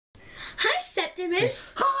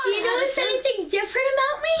Septimus. Hi, Do you notice Addison. anything different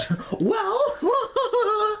about me? Well,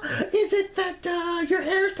 is it that your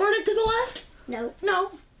hair is parted to the left? No.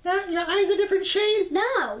 No. Your eyes a different shade?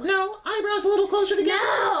 No. No. Eyebrows a little closer together?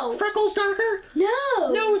 No. Freckles darker? No.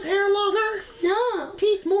 Nose hair longer? No.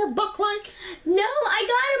 Teeth more buck-like? No, I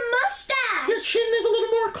got a mustache. Your chin is a little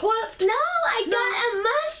more cleft? No, I got a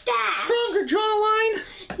mustache. Stronger jawline?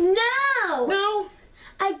 No. No.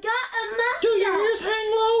 I got a mustache. Do your ears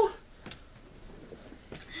hang low?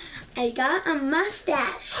 I got a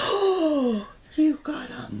mustache. Oh, you got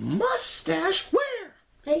a mustache? Where?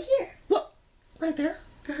 Right here. What? Right there?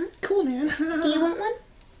 Uh-huh. Cool, man. Do you want one?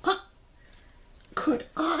 Could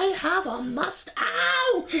I have a mustache?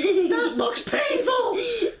 Ow! That looks painful!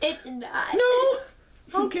 It's not. No?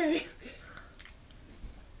 Okay.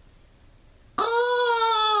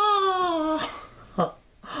 Ah!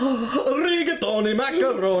 Rigatoni,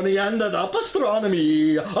 macaroni, and the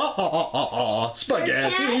pastrami.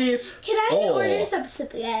 Spaghetti. Can I Oh. order some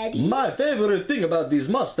spaghetti? My favorite thing about these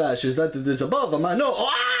mustaches is that it is above my nose.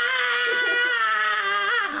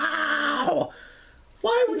 Ow!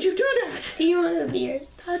 Why would you do that? Do you want a beard?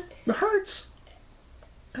 That hurts.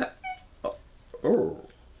 Oh.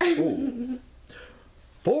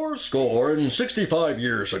 65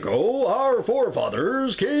 years ago, our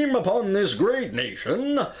forefathers came upon this great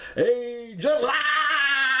nation. Ow!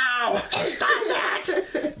 Stop that!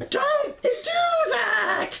 Don't do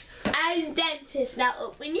that! I'm dentist. Now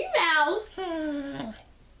open your mouth.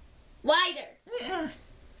 Wider.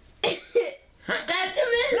 Septimus,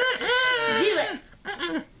 do it.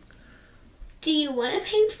 Do you want a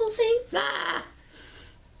painful thing?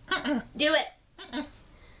 Do it.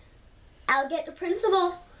 I'll get the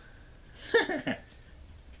principal.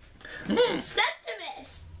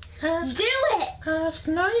 Septimus, do it. Ask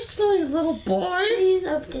nicely, little boy. Please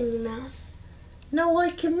open your mouth. No,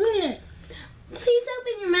 like you mean it. Please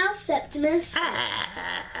open your mouth, Septimus.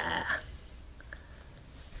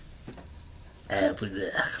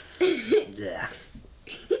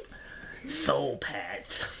 Soul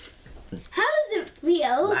pads. How does it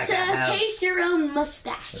feel Like to I have- taste your own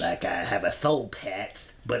mustache? Like I have a soul patch,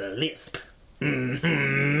 but a lisp.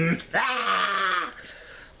 I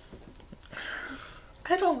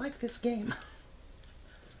don't like this game.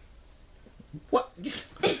 What?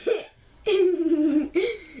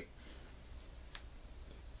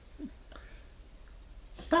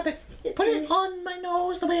 Stop it. Put it on my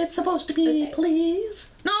nose the way it's supposed to be, Okay.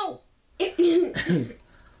 please. No!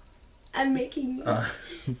 I'm making.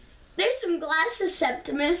 There's some glasses,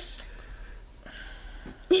 Septimus.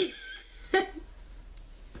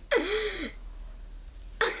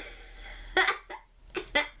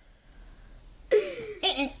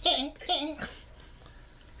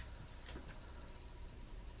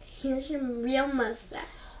 Here's your real mustache.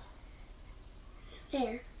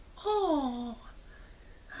 There. Oh,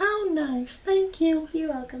 how nice. Thank you. You're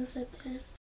welcome, Septimus.